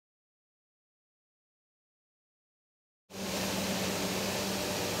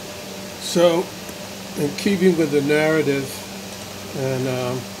So, in keeping with the narrative,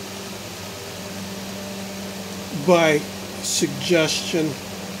 and by suggestion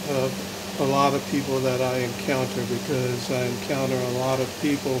of a lot of people that I encounter, because I encounter a lot of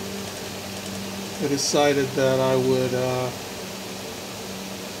people, I decided that I would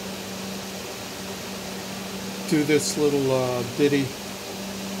do this little ditty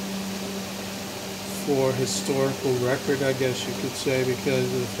for historical record, I guess you could say, because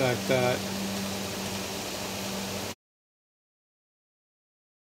of the fact that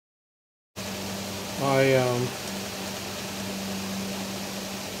I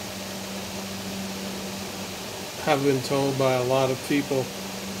have been told by a lot of people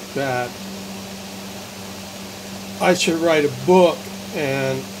that I should write a book,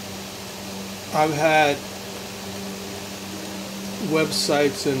 and I've had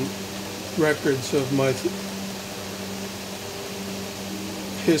websites and records of my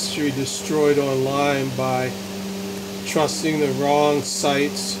history destroyed online by trusting the wrong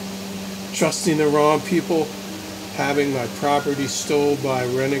sites, trusting the wrong people, having my property stolen by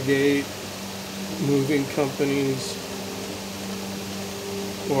renegade moving companies,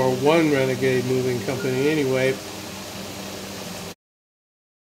 or one renegade moving company anyway,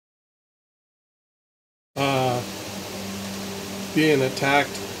 being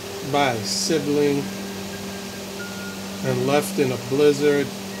attacked by a sibling and left in a blizzard,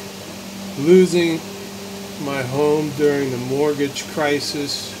 losing my home during the mortgage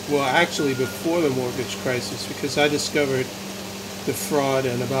crisis. Well, actually before the mortgage crisis, because I discovered the fraud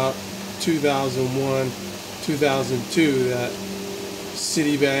in about 2001, 2002, that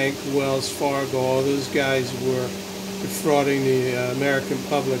Citibank, Wells Fargo, all those guys were defrauding the American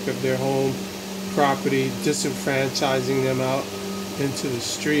public of their home property, disenfranchising them out into the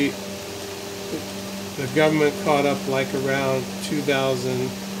street. The government caught up like around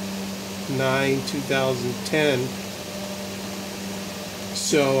 2009, 2010.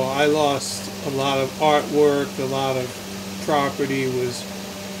 So I lost a lot of artwork, a lot of property was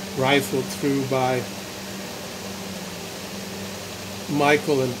rifled through by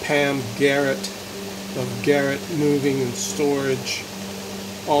Michael and Pam Garrett of Garrett Moving and Storage,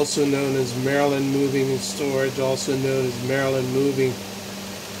 also known as Maryland Moving and Storage, also known as Maryland Moving.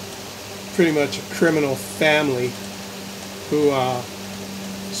 Pretty much a criminal family who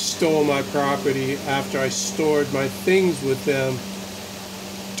stole my property after I stored my things with them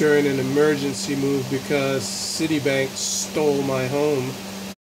during an emergency move because Citibank stole my home.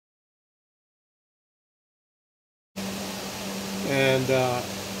 And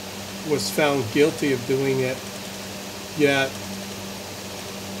was found guilty of doing it, yet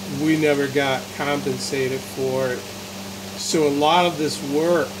we never got compensated for it. So a lot of this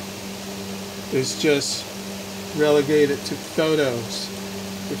work is just relegated to photos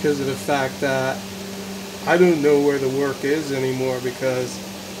because of the fact that I don't know where the work is anymore, because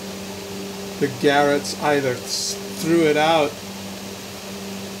the Garretts either threw it out,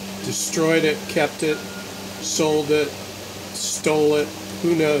 destroyed it, kept it, sold it, stole it,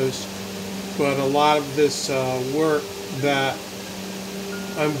 who knows. But a lot of this work that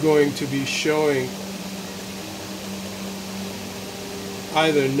I'm going to be showing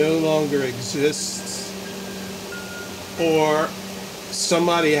either no longer exists, or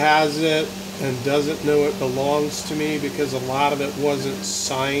somebody has it and doesn't know it belongs to me, because a lot of it wasn't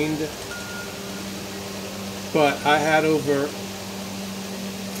signed. But I had over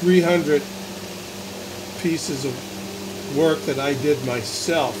 300 pieces of work that I did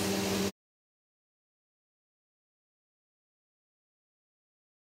myself.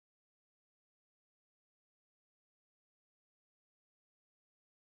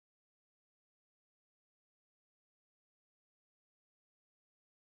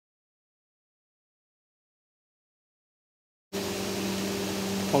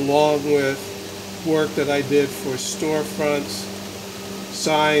 Along with work that I did for storefronts,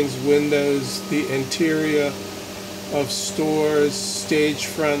 signs, windows, the interior of stores, stage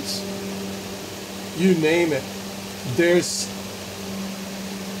fronts, you name it. There's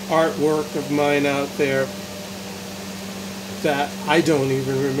artwork of mine out there that I don't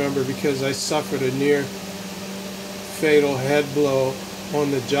even remember, because I suffered a near fatal head blow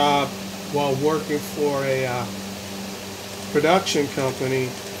on the job while working for a production company,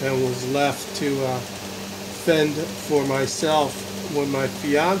 and was left to fend for myself when my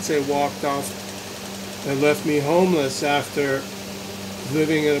fiance walked off and left me homeless after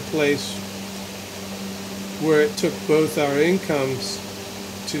living in a place where it took both our incomes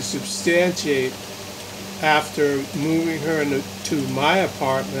to substantiate, after moving her to my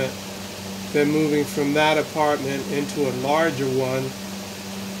apartment, then moving from that apartment into a larger one,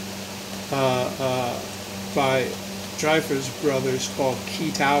 by Dreyfus Brothers called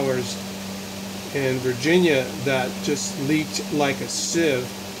Key Towers in Virginia that just leaked like a sieve.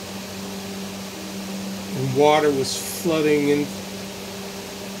 And water was flooding into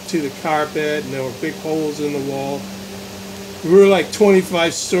the carpet, and there were big holes in the wall. We were like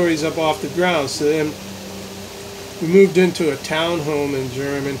 25 stories up off the ground. So then we moved into a townhome in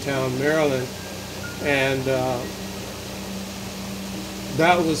Germantown, Maryland, and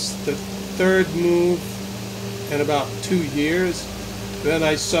that was the third move in about 2 years. Then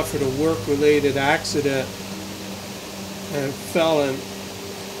I suffered a work-related accident and fell and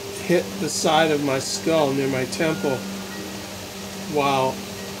hit the side of my skull near my temple while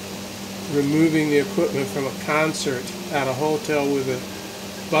removing the equipment from a concert at a hotel where the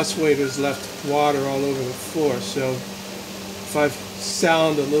bus waiters left water all over the floor. So if I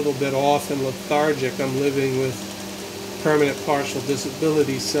sound a little bit off and lethargic, I'm living with permanent partial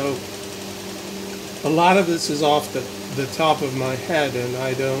disability. So a lot of this is off the top of my head, and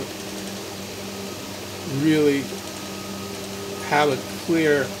I don't really have a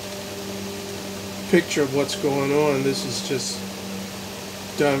clear picture of what's going on. This is just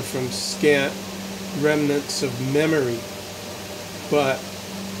done from scant remnants of memory. But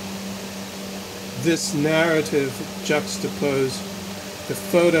this narrative juxtaposed the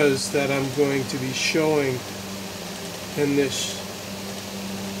photos that I'm going to be showing in this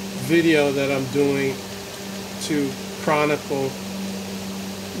video that I'm doing to chronicle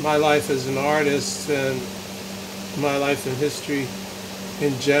my life as an artist and my life in history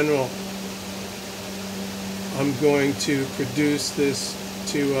in general. I'm going to produce this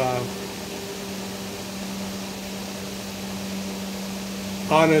to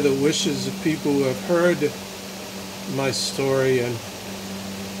honor the wishes of people who have heard my story and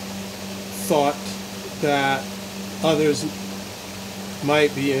thought that others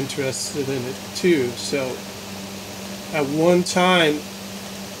might be interested in it too. So at one time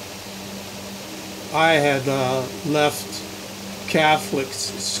I had left Catholic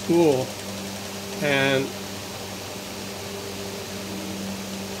school and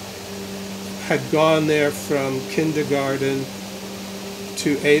had gone there from kindergarten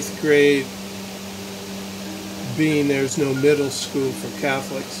to 8th grade, being there's no middle school for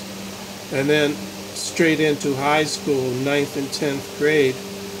Catholics, and then straight into high school, 9th and 10th grade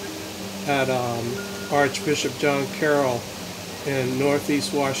at Archbishop John Carroll in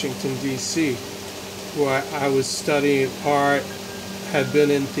Northeast Washington, D.C., where I was studying art, had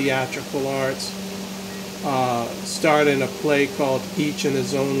been in theatrical arts, starred in a play called Each in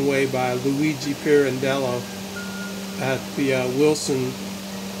His Own Way by Luigi Pirandello at the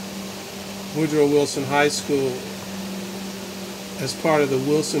Woodrow Wilson High School as part of the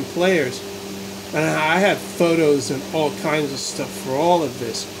Wilson Players. And I had photos and all kinds of stuff for all of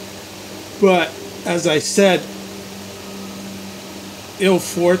this. But as I said, ill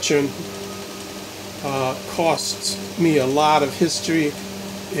fortune costs me a lot of history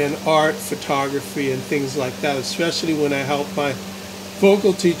in art, photography, and things like that, especially when I helped my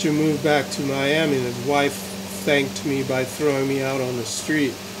vocal teacher move back to Miami, and his wife thanked me by throwing me out on the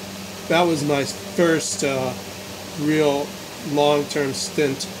street. That was my first real long-term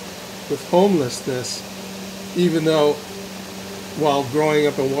stint with homelessness, even though while growing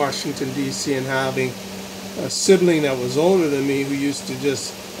up in Washington, D.C. and having a sibling that was older than me who used to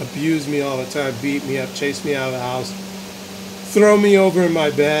just abuse me all the time, beat me up, chase me out of the house, throw me over in my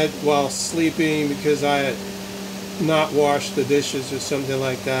bed while sleeping because I had not washed the dishes or something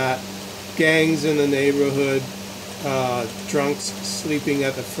like that, gangs in the neighborhood, drunks sleeping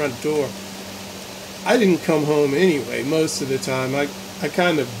at the front door. I didn't come home anyway most of the time. I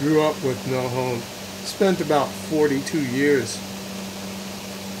kind of grew up with no home. Spent about 42 years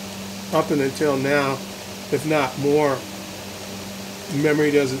up and until now, if not more.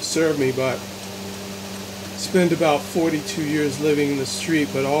 Memory doesn't serve me, but spent about 42 years living in the street,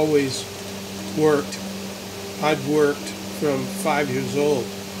 but always worked. I'd worked from 5 years old,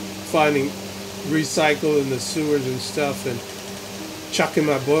 finding recycle in the sewers and stuff and chucking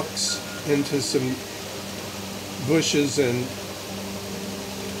my books into some bushes and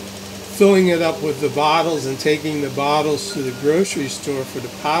filling it up with the bottles and taking the bottles to the grocery store for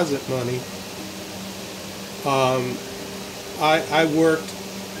deposit money. I worked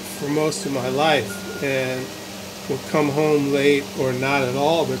for most of my life and would come home late or not at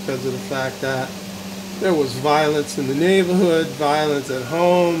all because of the fact that there was violence in the neighborhood, violence at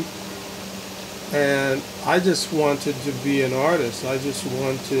home, and I just wanted to be an artist. I just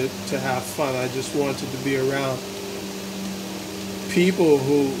wanted to have fun. I just wanted to be around people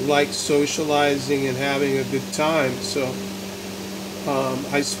who like socializing and having a good time. So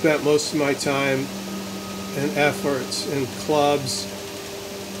I spent most of my time and efforts in clubs,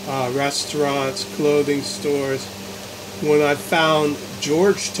 restaurants, clothing stores. When I found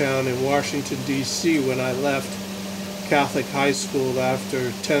Georgetown in Washington, D.C., when I left Catholic high school after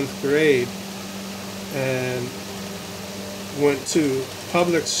 10th grade and went to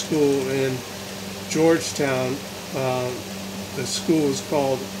public school in Georgetown, the school was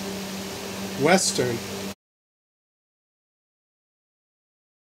called Western.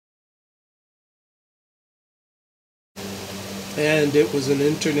 And it was an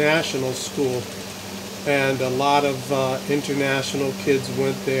international school, and a lot of international kids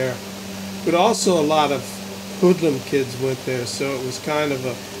went there, but also a lot of hoodlum kids went there, so it was kind of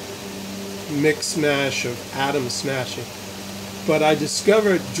a mix mash of atom smashing. But I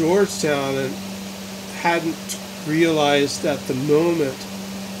discovered Georgetown and hadn't realized at the moment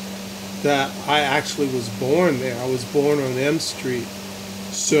that I actually was born there. I was born on M Street.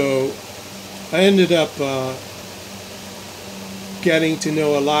 So I ended up getting to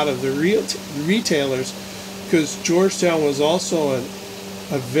know a lot of the retailers, because Georgetown was also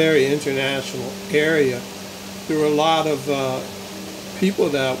a very international area. There were a lot of people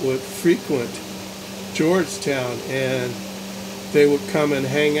that would frequent Georgetown, and they would come and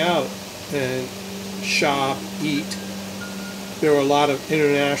hang out and shop, eat. There were a lot of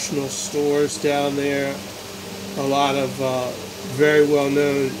international stores down there, a lot of very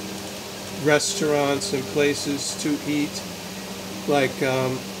well-known restaurants and places to eat, like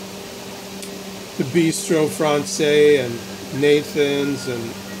the Bistro Francais and Nathan's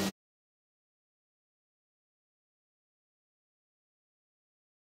and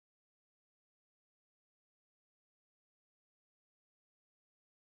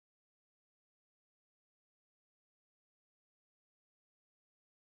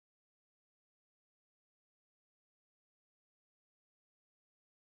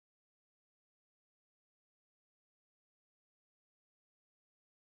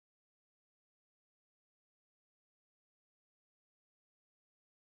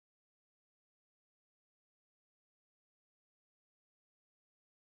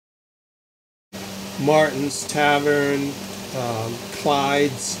Martin's Tavern,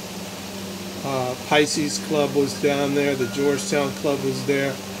 Clyde's, Pisces Club was down there, the Georgetown Club was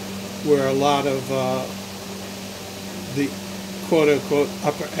there, where a lot of the quote-unquote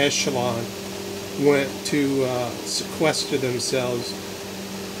upper echelon went to sequester themselves.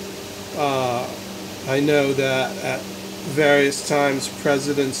 I know that at various times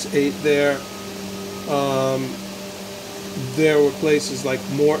presidents ate there. There were places like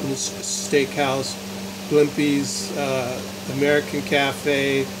Morton's Steakhouse, Blimpie's, American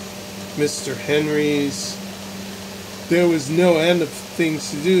Cafe, Mr. Henry's. There was no end of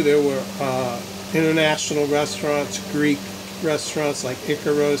things to do. There were international restaurants, Greek restaurants like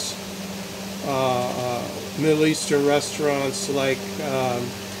Icaros, Middle Eastern restaurants like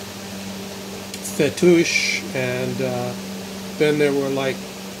Fetouche, and then there were like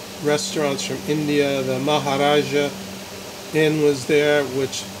restaurants from India. The Maharaja Inn was there,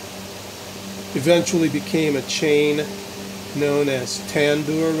 which eventually became a chain known as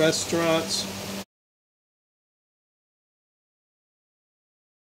Tandoor Restaurants.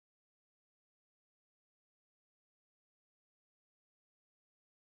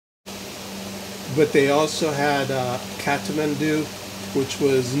 But they also had Kathmandu, which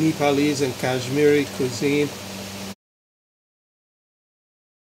was Nepalese and Kashmiri cuisine.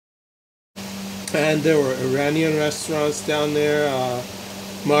 And there were Iranian restaurants down there,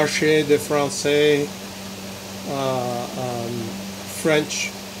 Marché de Francais,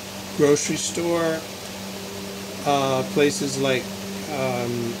 French grocery store, places like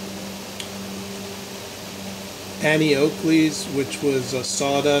Annie Oakley's, which was a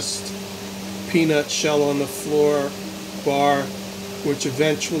sawdust peanut shell on the floor bar, which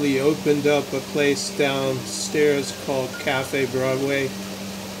eventually opened up a place downstairs called Cafe Broadway.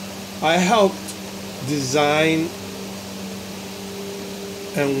 I helped design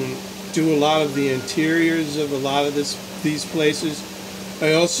and do a lot of the interiors of a lot of these places.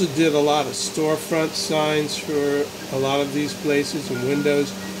 I also did a lot of storefront signs for a lot of these places and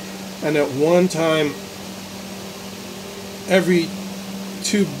windows. And at one time, every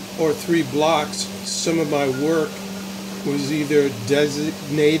 2 or 3 blocks, some of my work was either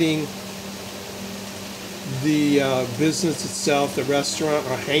designating the business itself, the restaurant,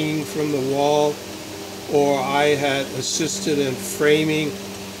 or hanging from the wall, or I had assisted in framing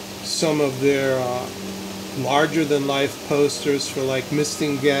some of their larger-than-life posters for like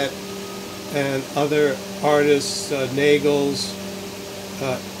Mistinguett and other artists, Nagels,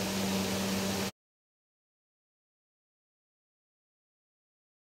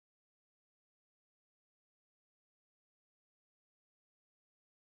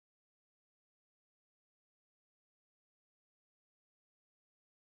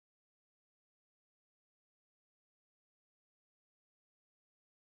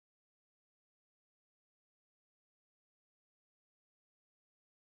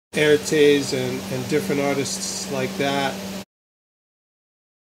 Ertes and different artists like that.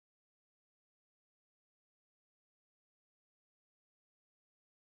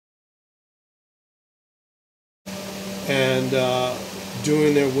 And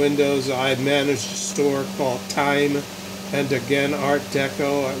doing their windows. I managed a store called Time and again Art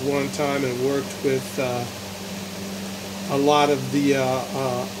Deco at one time, and worked with a lot of the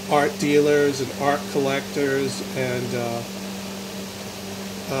art dealers and art collectors, and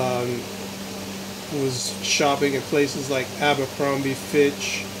was shopping at places like Abercrombie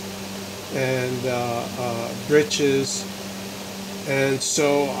Fitch and Britches. And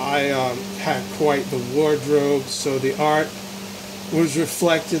so I had quite the wardrobe, so the art was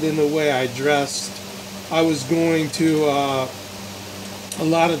reflected in the way I dressed. I was going to a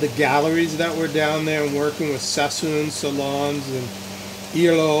lot of the galleries that were down there and working with Sassoon salons and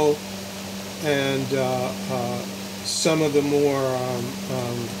Irlo and some of the more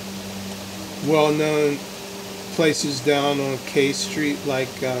well-known places down on K Street, like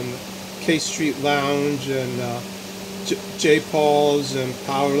K Street Lounge and J. Paul's and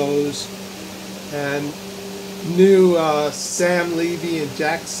Paolo's, and knew Sam Levy and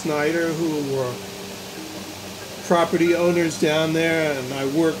Jack Snyder, who were property owners down there, and I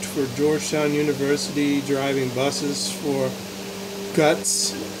worked for Georgetown University driving buses for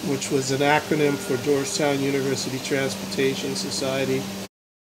GUTS, which was an acronym for Georgetown University Transportation Society.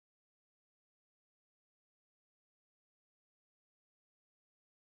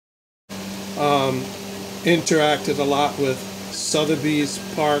 Interacted a lot with Sotheby's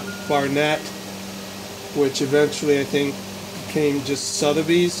Park Barnett, which eventually I think became just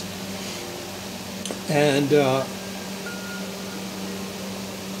Sotheby's. And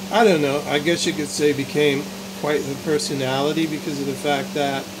I don't know, I guess you could say became quite the personality because of the fact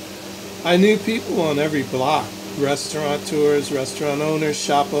that I knew people on every block, restaurateurs, restaurant owners,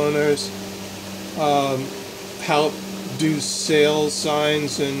 shop owners, helped do sales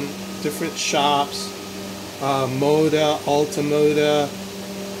signs in different shops, Moda, Alta Moda,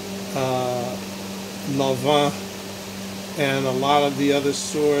 Lavin, and a lot of the other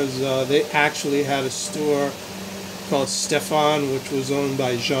stores. They actually had a store called Stephane, which was owned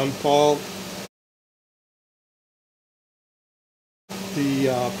by Jean-Paul,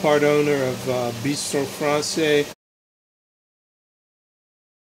 the part owner of Bisrtro Francais.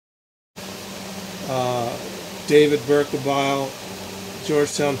 David Berkebile,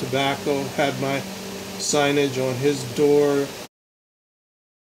 Georgetown Tobacco, had my signage on his door.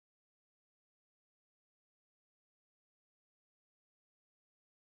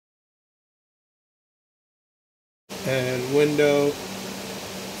 And window,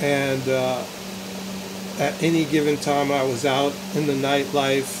 and at any given time I was out in the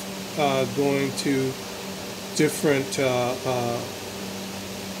nightlife, going to different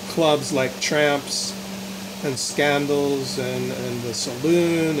clubs like Tramps and Scandals and the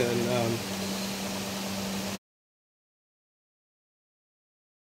Saloon and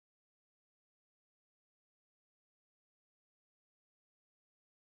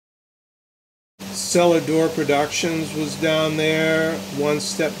Cellar Door Productions was down there, one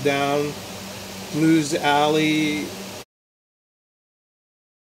step down, Blues Alley,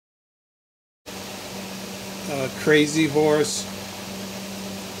 Crazy Horse.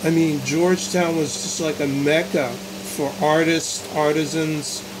 I mean, Georgetown was just like a mecca for artists,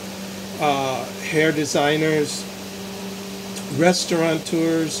 artisans, hair designers,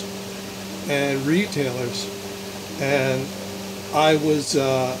 restaurateurs, and retailers. And I was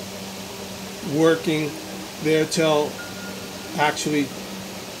working there till actually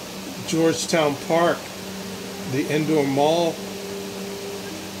Georgetown Park, the indoor mall,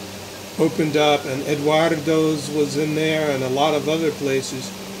 opened up, and Eduardo's was in there and a lot of other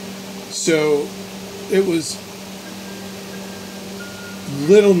places. So it was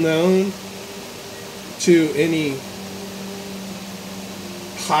little known to any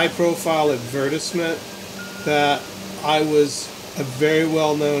high profile advertisement that I was a very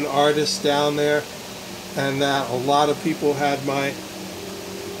well known artist down there, and that a lot of people had my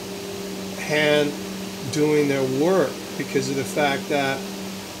hand doing their work because of the fact that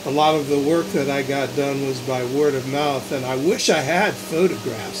a lot of the work that I got done was by word of mouth. And I wish I had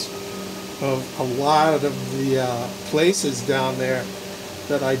photographs of a lot of the places down there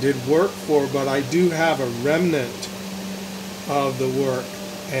that I did work for, but I do have a remnant of the work.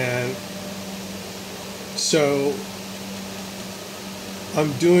 And so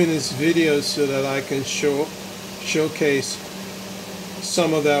I'm doing this video so that I can showcase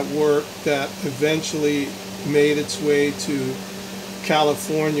some of that work that eventually made its way to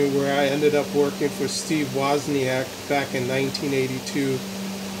California, where I ended up working for Steve Wozniak back in 1982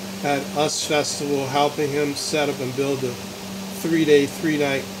 at US Festival, helping him set up and build a 3-day,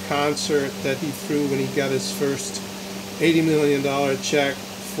 3-night concert that he threw when he got his first $80 million check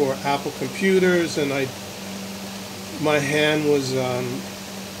for Apple computers. And my hand was on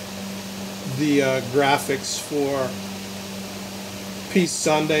the graphics for Peace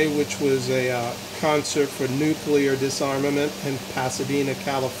Sunday, which was a concert for nuclear disarmament in Pasadena,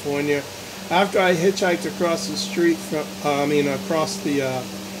 California. After I hitchhiked across the street from, across the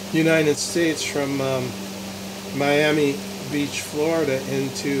United States from Miami Beach, Florida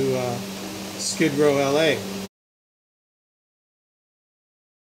into Skid Row, LA.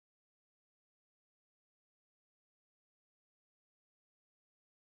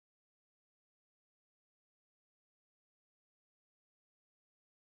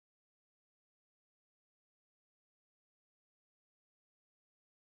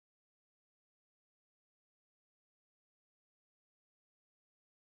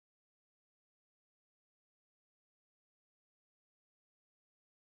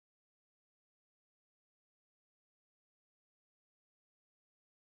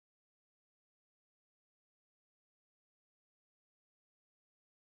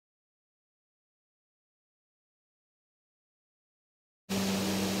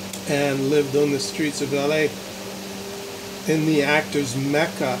 And lived on the streets of LA in the actor's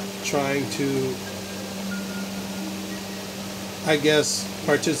mecca, trying to, I guess,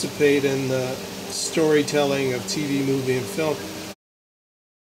 participate in the storytelling of TV, movie, and film.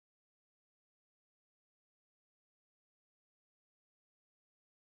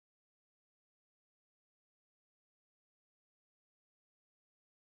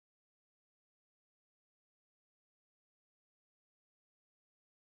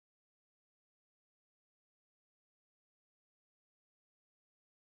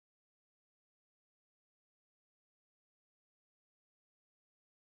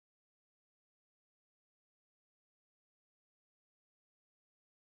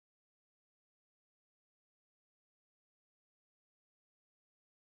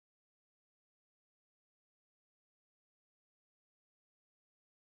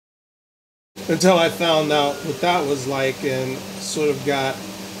 Until I found out what that was like and sort of got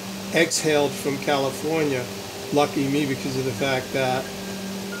exhaled from California. Lucky me, because of the fact that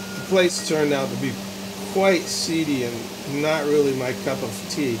the place turned out to be quite seedy and not really my cup of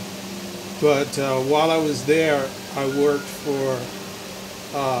tea. But while I was there, I worked for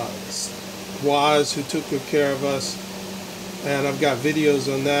Waz, who took good care of us, and I've got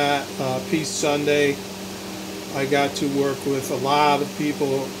videos on that. Peace Sunday, I got to work with a lot of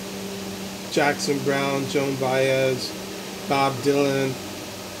people: Jackson Browne, Joan Baez, Bob Dylan,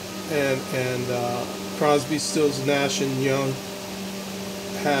 and Crosby, Stills, Nash and Young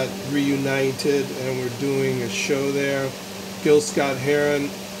had reunited and were doing a show there. Gil Scott-Heron,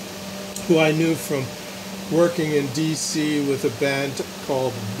 who I knew from working in DC with a band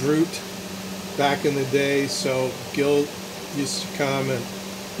called Brute back in the day. So Gil used to come and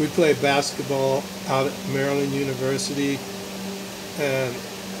we played basketball out at Maryland University, and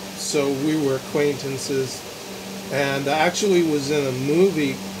so we were acquaintances. And I actually was in a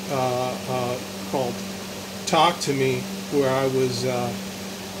movie called Talk to Me, where I was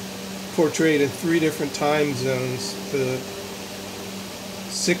portrayed in 3 different time zones: the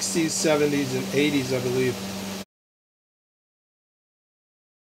 60s, 70s, and 80s, I believe.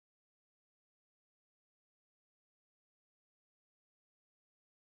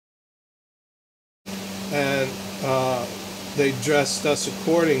 And they dressed us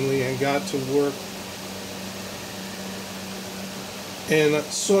accordingly and got to work in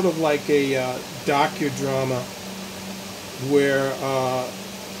sort of like a docudrama where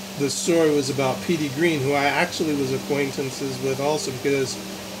the story was about Petey Green, who I actually was acquaintances with also, because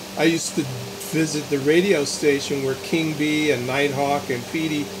I used to visit the radio station where King B and Nighthawk and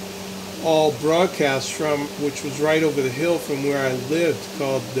Petey all broadcast from, which was right over the hill from where I lived,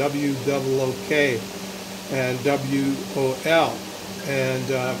 called WOOK and WOL.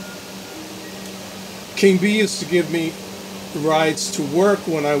 And King B used to give me rides to work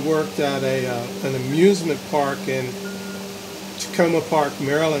when I worked at an amusement park in Tacoma Park,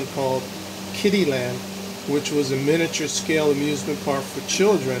 Maryland, called Kittyland, which was a miniature scale amusement park for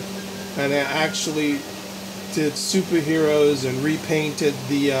children. And I actually did superheroes and repainted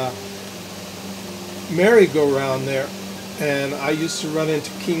the merry-go-round there. And I used to run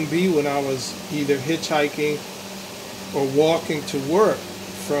into King B when I was either hitchhiking or walking to work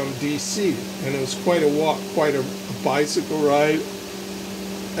from DC. And it was quite a walk, quite a bicycle ride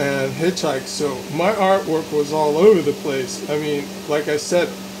and hitchhike. So my artwork was all over the place. I mean, like I said,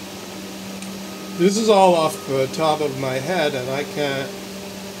 this is all off the top of my head, and I can't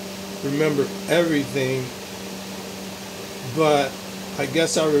remember everything, but I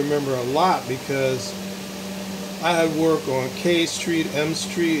guess I remember a lot because I had work on K Street, M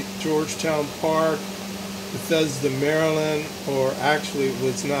Street, Georgetown Park, Bethesda, Maryland, or actually it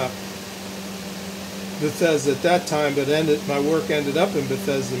was not Bethesda at that time, but my work ended up in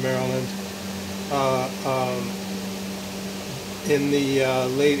Bethesda, Maryland, in the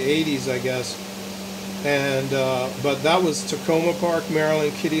late 80s, I guess. And but that was Tacoma Park,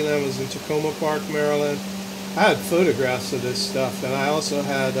 Maryland. Kittyland was in Tacoma Park, Maryland. I had photographs of this stuff, and I also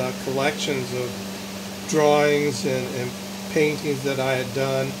had collections of drawings and paintings that I had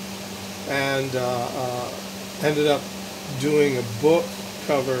done, and ended up doing a book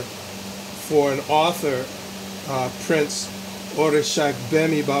cover for an author, Prince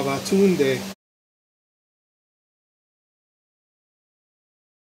Orishagbemi Babatunde,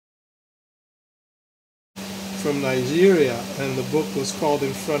 from Nigeria, and the book was called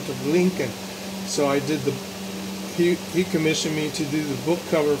In Front of Lincoln. So I did he commissioned me to do the book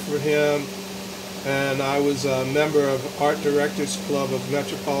cover for him, and I was a member of Art Directors Club of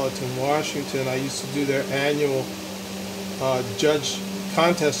Metropolitan Washington. I used to do their annual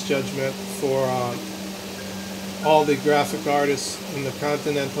contest judgment for all the graphic artists in the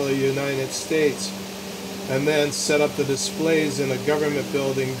continental United States, and then set up the displays in a government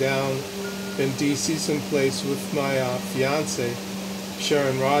building down in DC someplace with my fiance,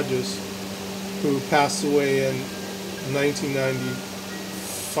 Sharon Rogers, who passed away in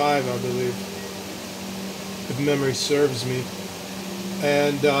 1995, I believe, if memory serves me.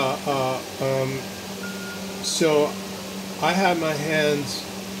 And so I had my hands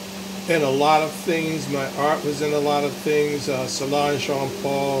in a lot of things. My art was in a lot of things. Salon Jean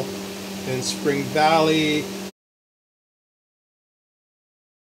Paul in Spring Valley.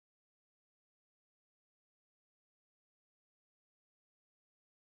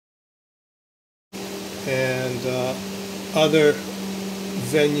 And other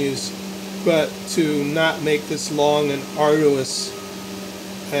venues, but to not make this long and arduous,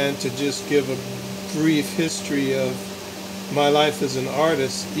 and to just give a brief history of my life as an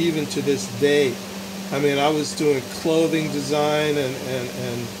artist, even to this day. I mean, I was doing clothing design and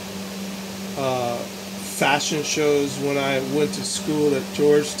fashion shows when I went to school at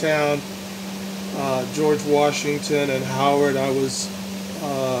Georgetown, George Washington, and Howard. I was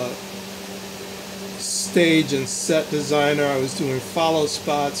stage and set designer. I was doing follow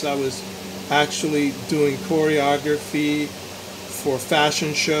spots. I was actually doing choreography for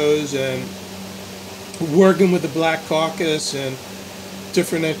fashion shows and working with the Black Caucus and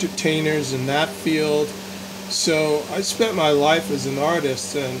different entertainers in that field. So I spent my life as an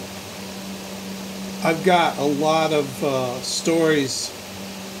artist, and I've got a lot of stories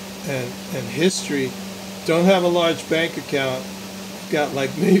and history. Don't have a large bank account. Got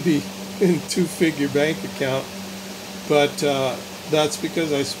like maybe in two-figure bank account, but that's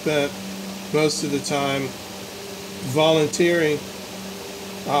because I spent most of the time volunteering,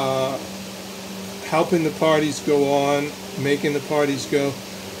 helping the parties go on, making the parties go.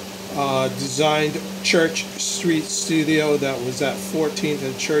 Designed Church Street Studio that was at 14th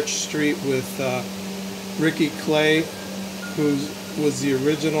and Church Street with Ricky Clay, who was the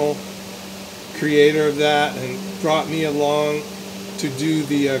original creator of that, and brought me along to do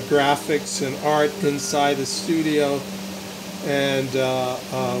the graphics and art inside the studio. And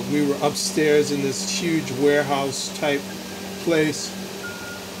we were upstairs in this huge warehouse type place,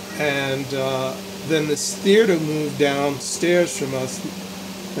 and then this theater moved downstairs from us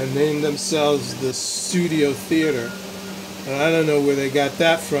and named themselves the Studio Theater. And I don't know where they got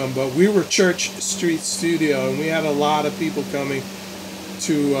that from, but we were Church Street Studio, and we had a lot of people coming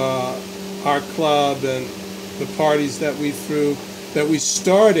to our club and the parties that we threw, that we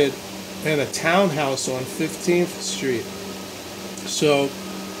started in a townhouse on 15th Street. So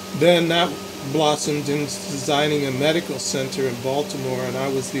then that blossomed into designing a medical center in Baltimore, and I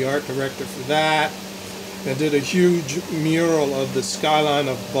was the art director for that. I did a huge mural of the skyline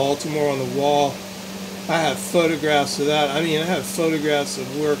of Baltimore on the wall. I have photographs of that. I mean, I have photographs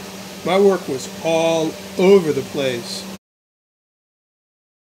of work. My work was all over the place.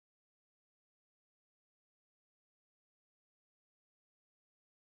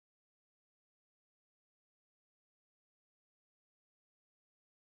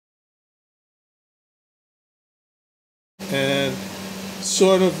 And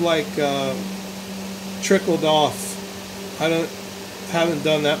sort of like trickled off. Haven't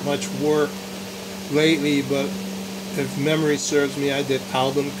done that much work lately, but if memory serves me, I did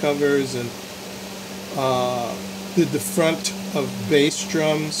album covers and did the front of bass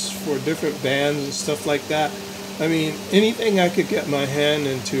drums for different bands and stuff like that. I mean, anything I could get my hand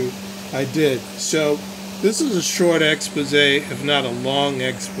into I did. So this is a short expose, if not a long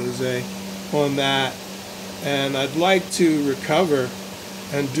expose, on that. And I'd like to recover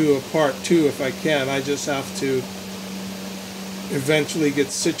and do a part 2 if I can. I just have to eventually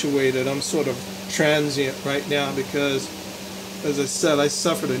get situated. I'm sort of transient right now because, as I said, I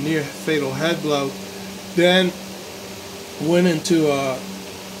suffered a near fatal head blow. Then went into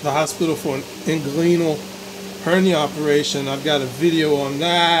the hospital for an inguinal hernia operation. I've got a video on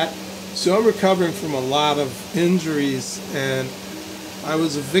that. So I'm recovering from a lot of injuries, and I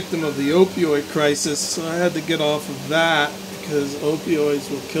was a victim of the opioid crisis, so I had to get off of that because opioids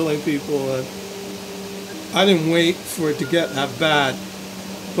were killing people, and I didn't wait for it to get that bad.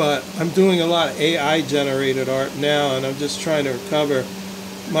 But I'm doing a lot of AI generated art now, and I'm just trying to recover.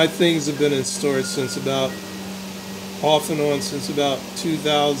 My things have been in storage since about, off and on, since about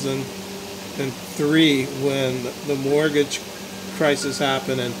 2003, when the mortgage crisis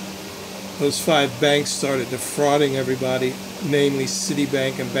happened and those 5 banks started defrauding everybody, namely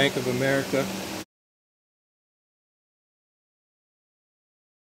Citibank and Bank of America.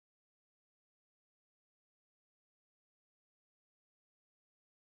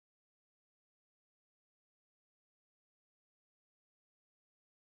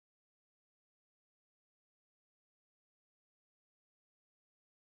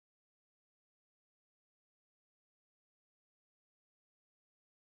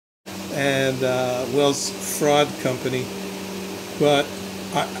 And Wells Fraud Company. But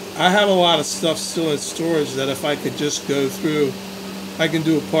I have a lot of stuff still in storage that if I could just go through, I can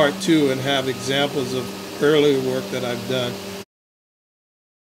do a part 2 and have examples of earlier work that I've done.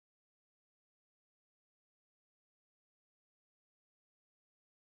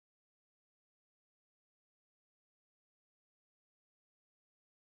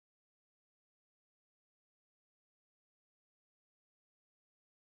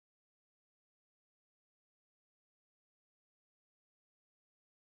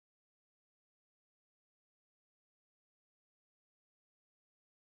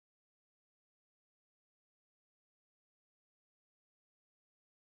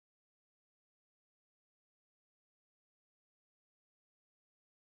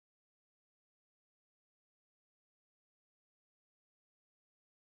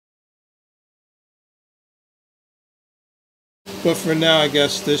 But for now, I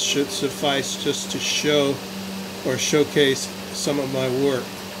guess this should suffice just to show or showcase some of my work.